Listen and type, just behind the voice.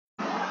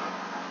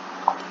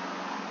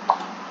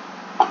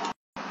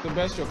The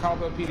best, your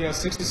cowbellpedia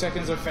 60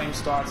 seconds of fame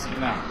starts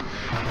now.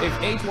 If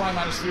 8y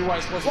minus 3y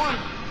is equals to 1.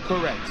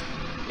 Correct.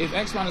 If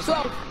x minus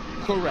 12.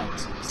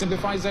 Correct.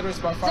 Simplify z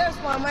raised by 5. Z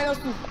square minus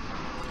 2.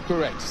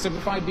 Correct.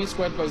 Simplify b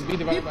squared plus b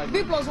divided by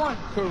B plus 1.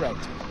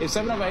 Correct. If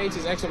 7 over 8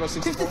 is x over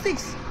 64.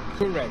 56.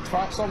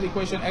 Correct. Solve the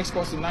equation x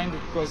equals to 9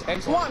 plus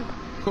x. 1.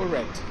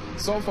 Correct.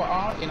 Solve for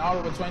r in r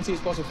over 20 is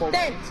equals to 4.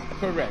 10.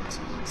 Correct.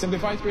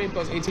 Simplify 3a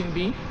plus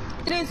 18b.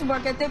 3 into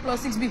bracket A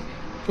plus 6b.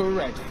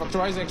 Correct.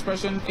 Factorize the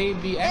expression a,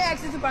 b, x.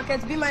 Ax into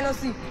bracket B minus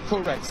C.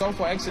 Correct. Solve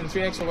for x in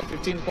 3x over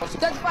 15 is equals to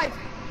 35.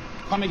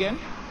 Come again?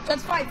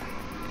 35.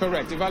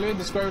 Correct. Evaluate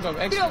the square root of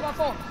x. 3 over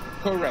 4.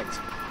 Correct.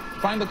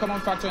 Find the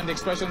common factor in the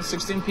expression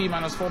 16p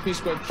minus 4p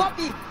squared.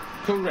 4p.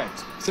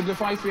 Correct.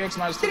 Simplify 3x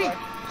minus 2y.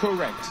 3.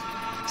 Correct.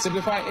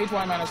 Simplify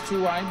 8y minus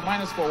 2y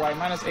minus 4y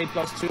minus 8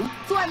 plus 2.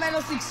 2y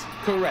minus 6.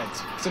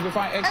 Correct.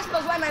 Simplify x. X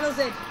plus y minus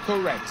z.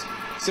 Correct.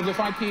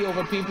 Simplify p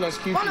over p plus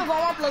q. 1 over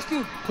 1 plus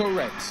q.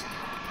 Correct.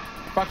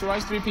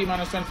 Factorize 3p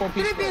minus 24p.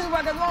 3p is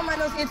bracket 1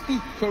 minus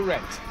 8p.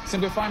 Correct.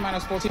 Simplify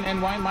minus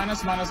 14ny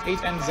minus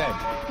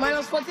 8nz.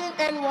 Minus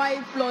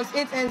 14ny plus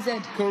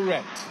 8nz.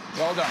 Correct.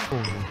 Well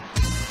done.